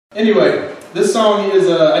Anyway, this song is,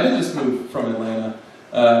 I did just move from Atlanta.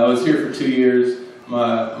 I was here for 2 years.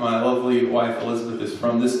 My lovely wife Elizabeth is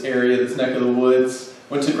from this area, this neck of the woods.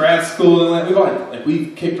 Went to grad school in Atlanta.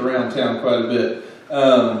 We've kicked around town quite a bit.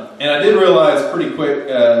 And I did realize pretty quick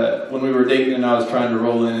when we were dating and I was trying to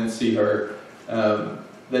roll in and see her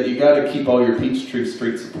that you got to keep all your Peachtree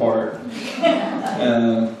streets apart.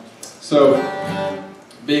 So,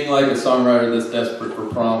 being like a songwriter that's desperate for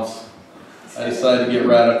prompts, I decided to get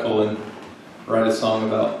radical and write a song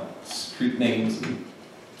about street names and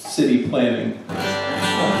city planning.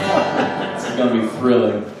 It's going to be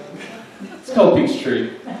thrilling. It's called Peachtree.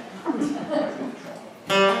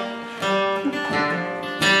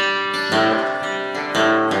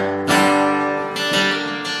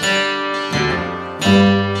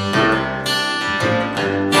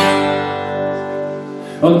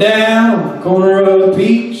 Well, down on the corner of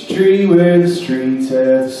Peachtree, where the streets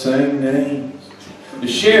have the same names, the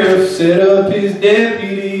sheriff set up his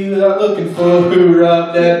deputy without looking for who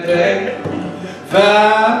robbed that bank.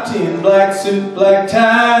 5'10", black suit, black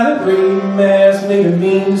tie, that green mask made a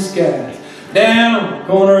mean disguise. Down on the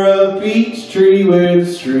corner of Peachtree, where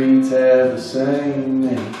the streets have the same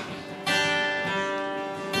name.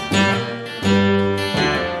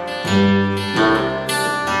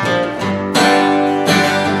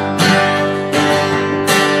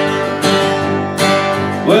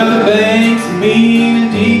 Well, the bank's mean in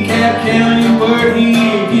DeKalb County where he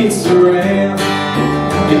gets around.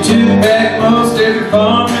 They took back most every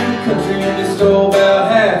farm in the country and they stole about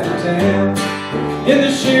half the town. And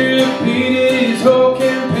the sheriff repeated his whole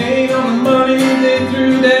campaign on the money they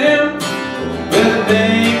threw down. Well, the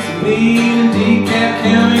bank's mean in DeKalb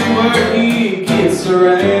County where he gets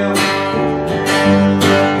around.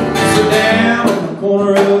 So down on the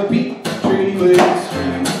corner of Peachtree where the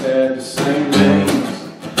streets had the same names,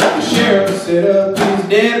 the sheriff set up his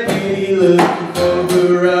deputy looking for who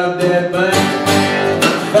robbed that bank.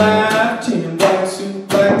 5'10", black suit,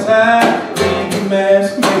 black tie, green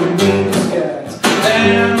mask, made a mean disguise.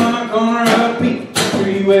 Down on the corner of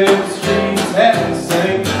Peachtree where the streets have the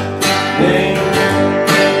same name.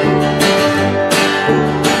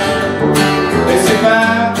 They say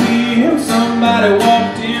 5 p.m. somebody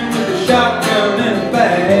walked in with a shotgun and a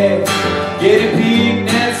bag. Get it peeked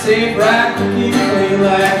and safe right looking clean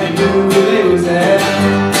like they knew where they was at.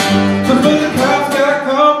 Before the cops got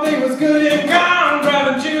caught, they was good and gone,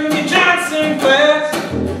 driving Junior Johnson fast.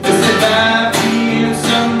 They said 5 p.m.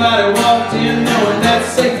 somebody walked in knowing that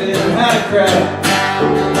safe and had a crack.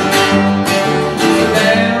 So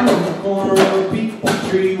down on the corner of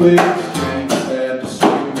Peachtree where the streets had the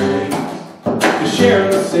same names, the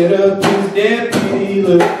sheriff set up his deputy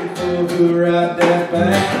looking for who robbed that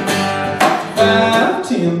bank.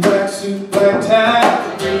 5'10", black suit, black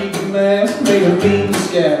tie, green mask, made a mean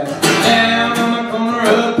disguise. Down on the corner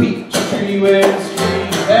of Peachtree where the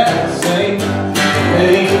streets have the same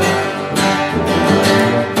name.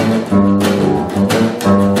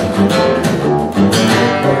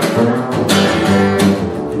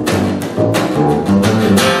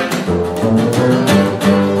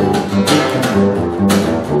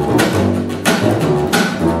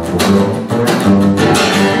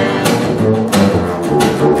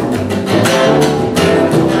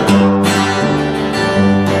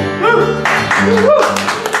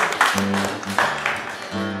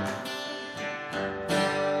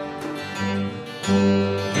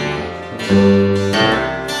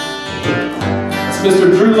 It's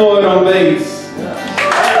Mr. Lloyd on bass.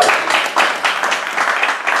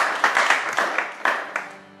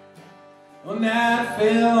 One night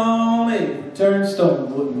fell on a turnstone,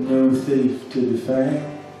 wasn't no thief to be found.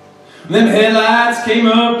 When them headlights came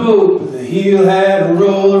up over the hill, had a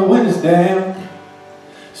roller windows down.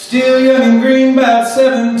 Still young and green, about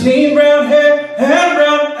 17, brown hair and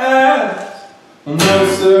brown eyes. Well, no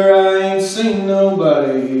sir, I ain't seen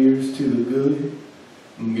nobody here's to the good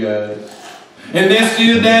guys. And they're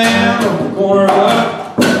still down on the corner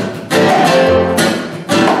of,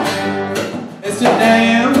 they're still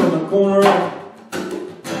down on the corner of,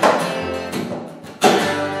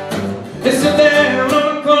 they're still down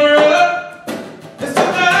on the corner of, they're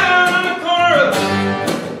still down on the corner of,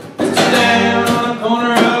 they're still down on the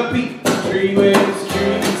corner of Peachtree where the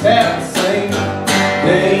streets have the same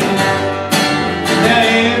name. Now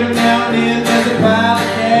every now and then there's a pile of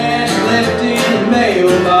cash left in the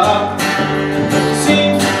mailbox.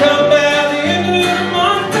 Seems to come by the end of the month.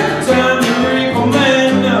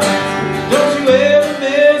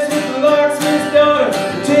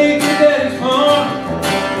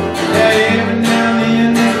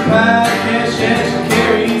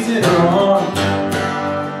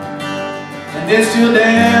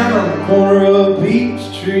 down on the corner of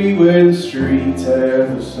Peachtree where the streets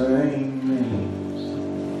have the same names.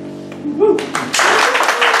 Woo.